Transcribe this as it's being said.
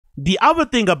The other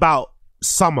thing about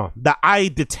summer that I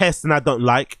detest and I don't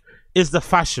like is the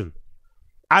fashion.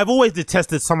 I've always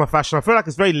detested summer fashion. I feel like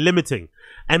it's very limiting.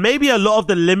 And maybe a lot of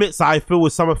the limits that I feel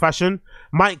with summer fashion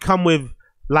might come with,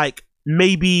 like,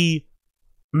 maybe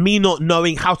me not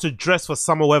knowing how to dress for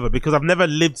summer weather, because I've never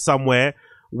lived somewhere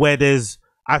where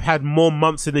I've had more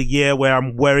months in a year where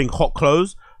I'm wearing hot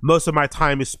clothes. Most of my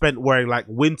time is spent wearing like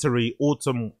wintry,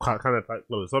 autumn kind of type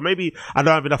clothes. So maybe I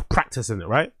don't have enough practice in it,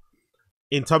 right?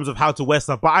 In terms of how to wear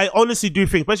stuff. But I honestly do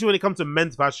think, especially when it comes to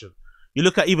men's fashion, you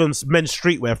look at even men's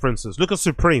streetwear, for instance. Look at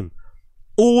Supreme.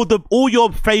 All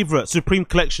your favorite Supreme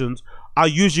collections are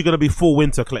usually going to be fall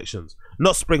winter collections,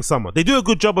 not spring summer. They do a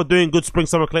good job of doing good spring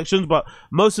summer collections, but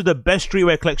most of the best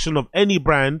streetwear collection of any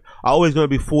brand are always going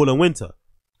to be fall and winter.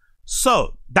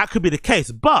 So that could be the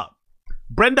case. But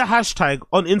Brenda Hashtag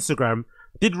on Instagram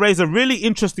did raise a really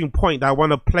interesting point that I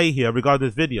want to play here regarding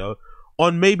this video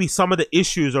on maybe some of the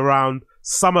issues around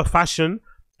summer fashion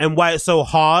and why it's so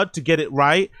hard to get it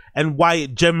right and why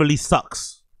it generally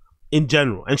sucks in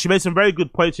general. And she made some very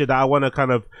good points here that I want to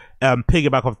kind of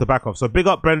piggyback off the back of. So big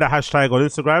up Brenda Hashtag on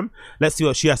Instagram. Let's see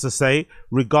what she has to say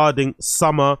regarding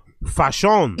summer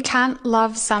fashion. You can't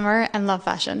love summer and love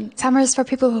fashion. Summer is for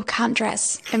people who can't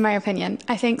dress, in my opinion.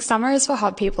 I think summer is for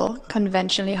hot people,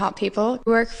 conventionally hot people,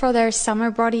 who work for their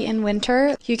summer body in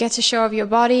winter. You get to show off your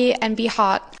body and be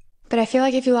hot. But I feel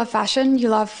like if you love fashion, you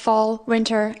love fall,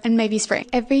 winter, and maybe spring.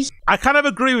 I kind of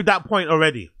agree with that point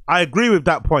already. I agree with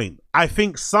that point. I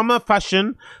think summer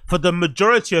fashion, for the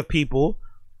majority of people,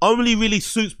 only really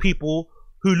suits people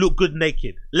who look good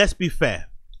naked. Let's be fair.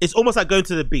 It's almost like going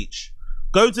to the beach.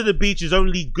 Going to the beach is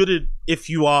only good if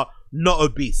you are not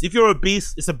obese. If you're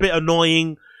obese, it's a bit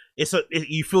annoying.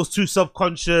 You feel too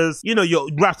self-conscious. You know, you're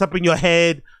wrapped up in your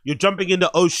head. You're jumping in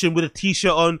the ocean with a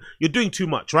t-shirt on. You're doing too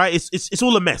much, right? It's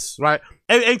all a mess, right?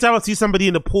 Anytime I see somebody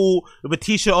in the pool with a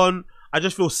t-shirt on, I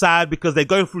just feel sad because they're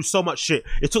going through so much shit.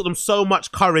 It took them so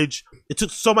much courage. It took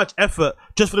so much effort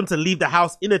just for them to leave the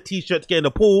house in a t-shirt to get in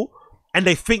the pool. And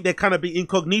they think they're kind of be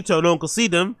incognito and no one can see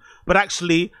them. But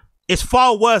actually, it's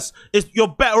far worse. You're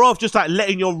better off just like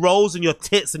letting your rolls and your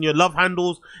tits and your love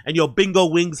handles and your bingo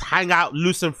wings hang out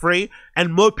loose and free.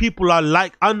 And more people are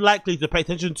unlikely to pay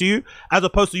attention to you as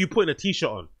opposed to you putting a t-shirt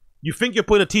on. You think you're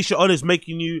putting a t-shirt on is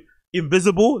making you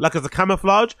invisible, like as a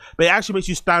camouflage, but it actually makes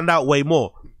you stand out way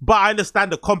more. But I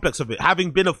understand the complex of it.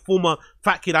 Having been a former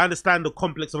fat kid, I understand the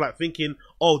complex of like thinking,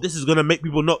 oh, this is gonna make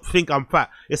people not think I'm fat.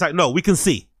 It's like, no, we can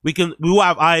see. We all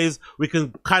have eyes. We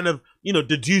can kind of, you know,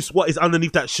 deduce what is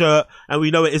underneath that shirt, and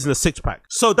we know it isn't a six-pack.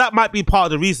 So that might be part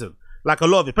of the reason. Like a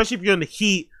lot of it, especially if you're in the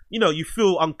heat, you know, you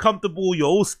feel uncomfortable. You're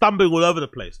all stumbling all over the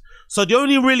place. So the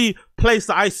only really place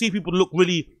that I see people look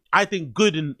really, I think,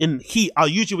 good in heat are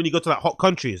usually when you go to like hot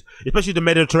countries, especially the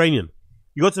Mediterranean.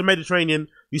 You go to the Mediterranean,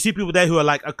 you see people there who are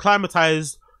like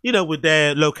acclimatized, you know, with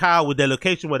their locale, with their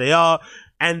location where they are,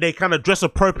 and they kind of dress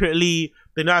appropriately.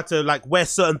 They know how to like wear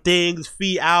certain things,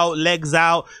 feet out, legs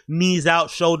out, knees out,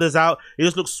 shoulders out. It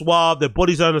just looks suave. Their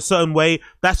bodies are in a certain way.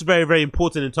 That's very, very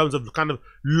important in terms of kind of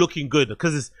looking good,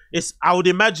 because it's I would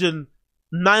imagine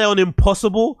nigh on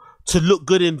impossible to look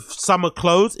good in summer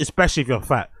clothes, especially if you're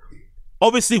fat.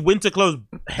 Obviously, winter clothes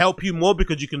help you more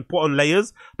because you can put on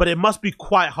layers, but it must be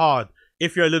quite hard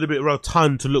if you're a little bit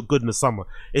rotund to look good in the summer.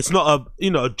 It's not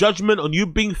a judgment on you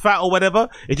being fat or whatever.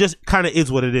 It just kind of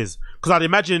is what it is. Because I'd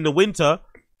imagine in the winter,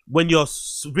 when you're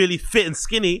really fit and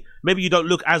skinny, maybe you don't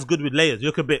look as good with layers. You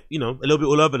look a bit, a little bit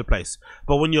all over the place.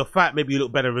 But when you're fat, maybe you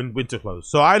look better in winter clothes.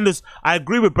 So I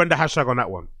agree with Brenda Hashtag on that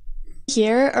one.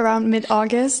 Here, around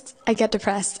mid-August, I get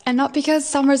depressed. And not because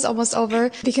summer's almost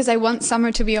over, because I want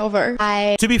summer to be over.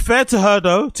 To be fair to her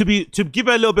though, to give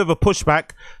her a little bit of a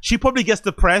pushback, she probably gets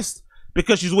depressed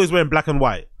because she's always wearing black and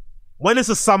white. When it's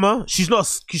a summer, she's not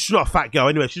a fat girl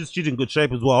anyway. She's in good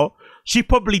shape as well. She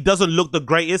probably doesn't look the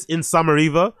greatest in summer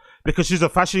either because she's a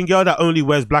fashion girl that only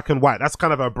wears black and white. That's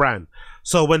kind of her brand.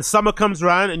 So when summer comes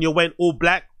around and you're wearing all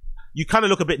black, you kind of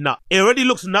look a bit nuts. It already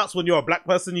looks nuts when you're a black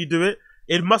person, you do it.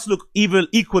 It must look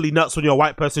equally nuts when you're a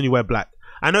white person, you wear black.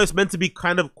 I know it's meant to be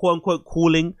kind of quote unquote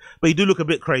cooling, but you do look a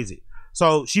bit crazy.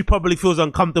 So she probably feels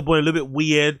uncomfortable and a little bit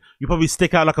weird. You probably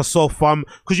stick out like a sore thumb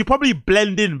because you probably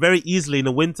blend in very easily in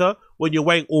the winter when you're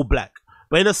wearing all black.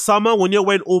 But in the summer, when you're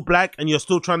wearing all black and you're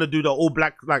still trying to do the all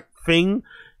black like thing,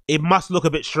 it must look a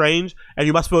bit strange and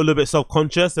you must feel a little bit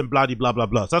self-conscious and blah, blah, blah,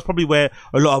 blah. So that's probably where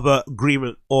a lot of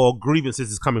agreement or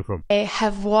grievances is coming from. I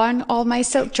have worn all my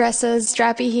silk dresses,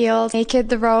 strappy heels, naked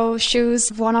the row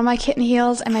shoes, worn all my kitten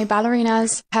heels and my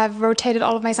ballerinas, have rotated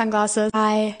all of my sunglasses.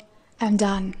 I am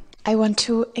done. I want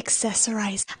to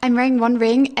accessorize. I'm wearing one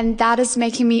ring and that is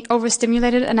making me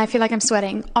overstimulated and I feel like I'm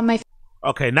sweating on my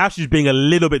Okay, now she's being a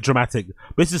little bit dramatic.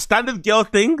 But it's a standard girl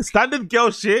thing, standard girl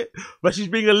shit, but she's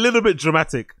being a little bit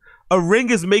dramatic. A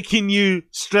ring is making you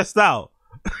stressed out.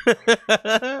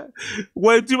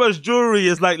 Wearing too much jewelry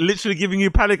is like literally giving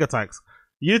you panic attacks.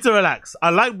 You need to relax. I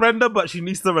like Brenda, but she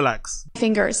needs to relax.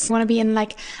 Fingers. I want to be in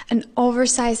like an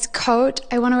oversized coat.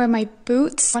 I want to wear my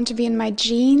boots. I want to be in my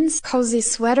jeans, cozy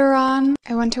sweater on.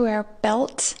 I want to wear a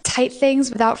belt, tight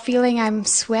things without feeling I'm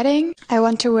sweating. I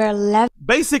want to wear leather.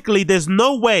 Basically, there's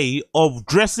no way of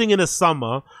dressing in the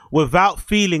summer without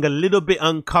feeling a little bit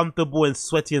uncomfortable and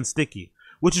sweaty and sticky,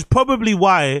 which is probably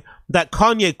why that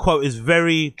Kanye quote is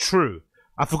very true.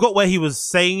 I forgot where he was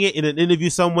saying it in an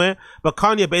interview somewhere, but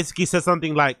Kanye basically said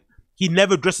something like, he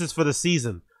never dresses for the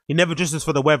season. He never dresses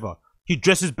for the weather. He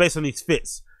dresses based on his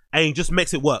fits, and he just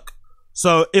makes it work.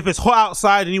 So if it's hot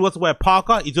outside and he wants to wear a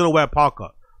parka, he's going to wear a parka.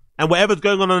 And whatever's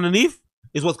going on underneath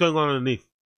is what's going on underneath.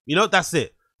 You know, that's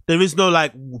it. There is no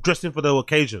like dressing for the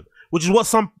occasion, which is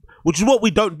what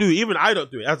we don't do. Even I don't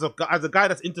do it. As a guy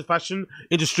that's into fashion,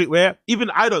 into streetwear,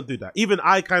 even I don't do that. Even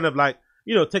I kind of like,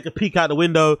 you know, take a peek out the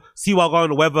window, see what's going on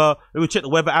the weather, maybe check the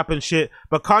weather app and shit.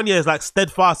 But Kanye is like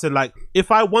steadfast and like, if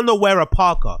I want to wear a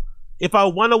parka, if I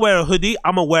want to wear a hoodie,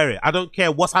 I'm gonna wear it. I don't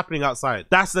care what's happening outside.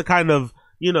 That's the kind of,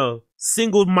 you know,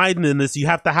 single-mindedness you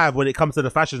have to have when it comes to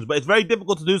the fashions. But it's very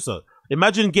difficult to do so.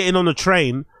 Imagine getting on a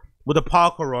train with a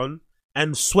parka on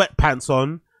and sweatpants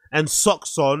on and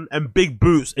socks on and big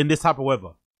boots in this type of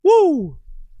weather. Woo!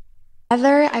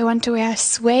 I want to wear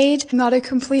suede. I'm not a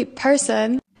complete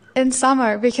person in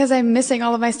summer because I'm missing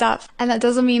all of my stuff. And that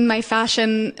doesn't mean my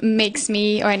fashion makes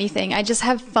me or anything. I just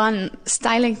have fun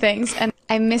styling things and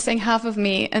I'm missing half of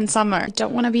me in summer. I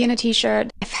don't want to be in a t-shirt.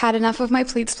 I've had enough of my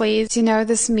pleats please. You know,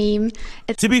 this meme.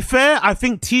 To be fair, I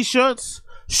think t-shirts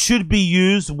should be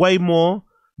used way more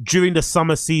during the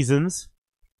summer seasons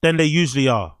than they usually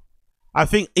are. I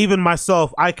think even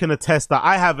myself, I can attest that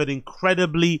I have an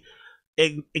incredibly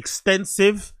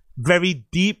extensive, very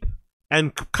deep,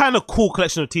 and kind of cool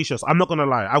collection of t-shirts. I'm not gonna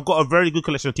lie, I've got a very good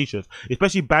collection of t-shirts,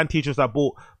 especially band t-shirts I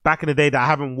bought back in the day that I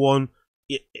haven't worn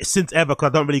since ever because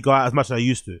I don't really go out as much as I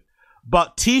used to.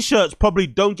 But t-shirts probably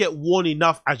don't get worn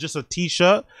enough as just a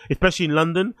t-shirt, especially in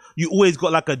London. You always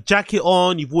got like a jacket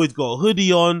on, you've always got a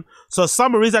hoodie on. So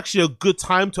summer is actually a good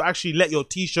time to actually let your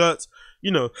t-shirts,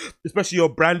 you know, especially your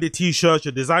branded t-shirts,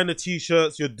 your designer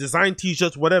t-shirts, your design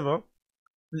t-shirts, whatever,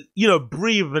 you know,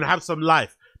 breathe and have some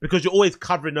life because you're always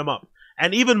covering them up.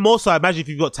 And even more so, I imagine if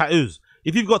you've got tattoos.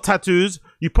 If you've got tattoos,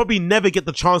 you probably never get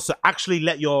the chance to actually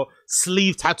let your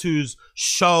sleeve tattoos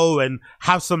show and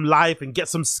have some life and get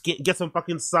some skin, get some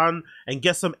fucking sun and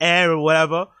get some air or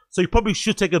whatever. So you probably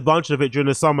should take advantage of it during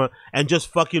the summer and just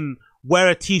fucking wear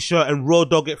a t-shirt and raw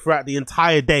dog it throughout the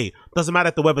entire day. Doesn't matter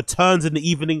if the weather turns in the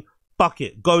evening. Fuck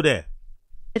it. Go there.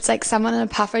 It's like someone in a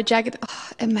puffer jacket. Oh,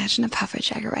 imagine a puffer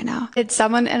jacket right now. It's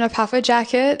someone in a puffer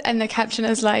jacket and the caption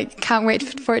is like, can't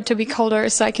wait for it to be colder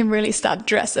so I can really start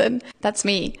dressing. That's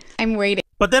me. I'm waiting.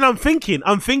 But then I'm thinking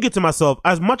to myself,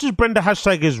 as much as Brenda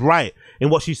Hashtag is right in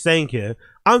what she's saying here,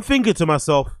 I'm thinking to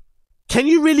myself, can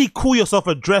you really call yourself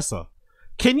a dresser?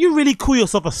 Can you really call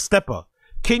yourself a stepper?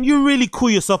 Can you really call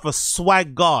yourself a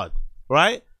swag guard?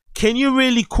 Right? Can you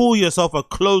really call yourself a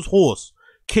clothes horse?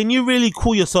 Can you really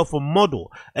call yourself a model,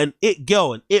 an it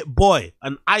girl, an it boy,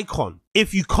 an icon,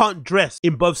 if you can't dress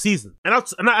in both seasons? And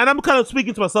I'm kind of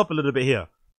speaking to myself a little bit here.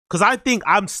 Because I think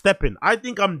I'm stepping. I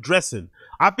think I'm dressing.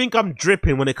 I think I'm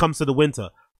dripping when it comes to the winter.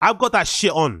 I've got that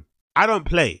shit on. I don't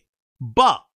play.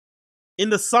 But in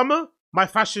the summer, my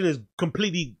fashion is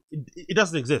completely, it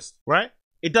doesn't exist, right?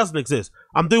 It doesn't exist.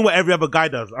 I'm doing what every other guy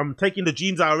does. I'm taking the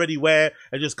jeans I already wear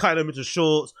and just cutting them into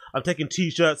shorts. I'm taking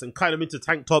t-shirts and cutting them into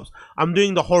tank tops. I'm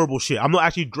doing the horrible shit. I'm not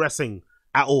actually dressing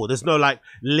at all. There's no like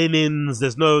linens.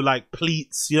 There's no like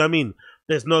pleats. You know what I mean?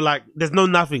 There's no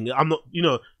nothing. I'm not, you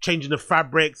know, changing the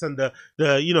fabrics and the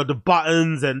you know, the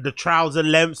buttons and the trouser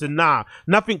lengths and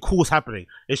nothing cool's happening.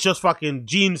 It's just fucking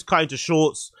jeans cut into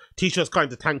shorts, t-shirts cut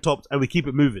into tank tops, and we keep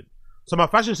it moving. So my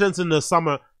fashion sense in the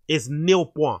summer is nil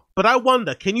point. But I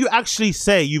wonder, can you actually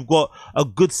say you've got a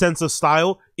good sense of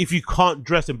style if you can't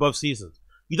dress in both seasons?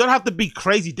 You don't have to be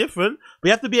crazy different, but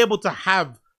you have to be able to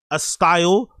have a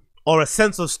style or a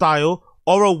sense of style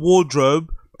or a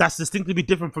wardrobe that's distinctly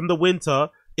different from the winter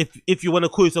if you want to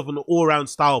call yourself an all-round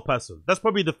style person. That's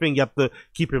probably the thing you have to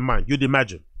keep in mind, you'd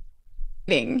imagine.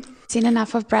 Seen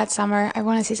enough of Brad Summer. I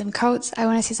want to see some coats. I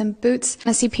want to see some boots. I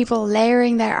want to see people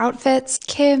layering their outfits.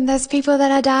 Kim, there's people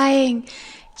that are dying.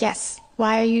 Yes.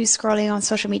 Why are you scrolling on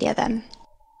social media then?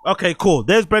 Okay, cool.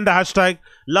 There's Brenda Hashtag.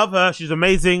 Love her. She's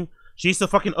amazing. She needs to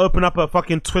fucking open up her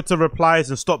fucking Twitter replies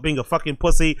and stop being a fucking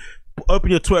pussy.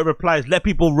 open your Twitter replies, let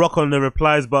people rock on the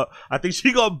replies. But I think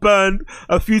she got burned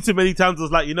a few too many times. I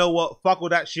was like, you know what? Fuck all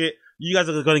that shit. You guys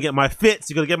are going to get my fits,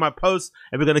 you're going to get my posts,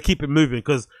 and we're going to keep it moving.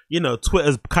 Because, you know,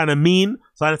 Twitter's kind of mean.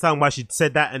 So I understand why she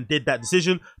said that and did that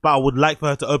decision. But I would like for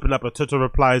her to open up her Twitter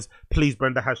replies. Please,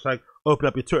 Brenda, hashtag open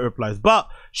up your Twitter replies. But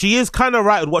she is kind of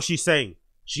right with what she's saying.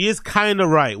 She is kind of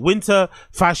right. Winter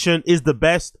fashion is the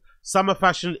best. Summer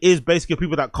fashion is basically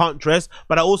people that can't dress.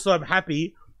 But I also am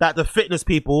happy that the fitness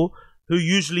people who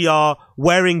usually are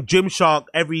wearing Gymshark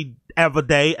every other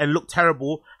day and look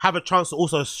terrible have a chance to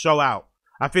also show out.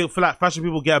 I feel like fashion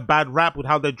people get a bad rap with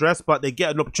how they dress, but they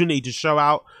get an opportunity to show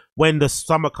out when the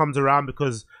summer comes around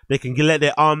because they can let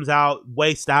their arms out,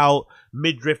 waist out,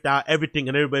 midriff out, everything,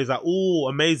 and everybody's like, "Ooh,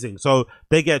 amazing!" So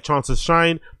they get a chance to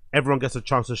shine. Everyone gets a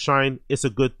chance to shine. It's a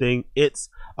good thing. It's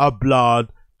a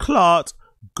blood clot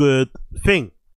good thing.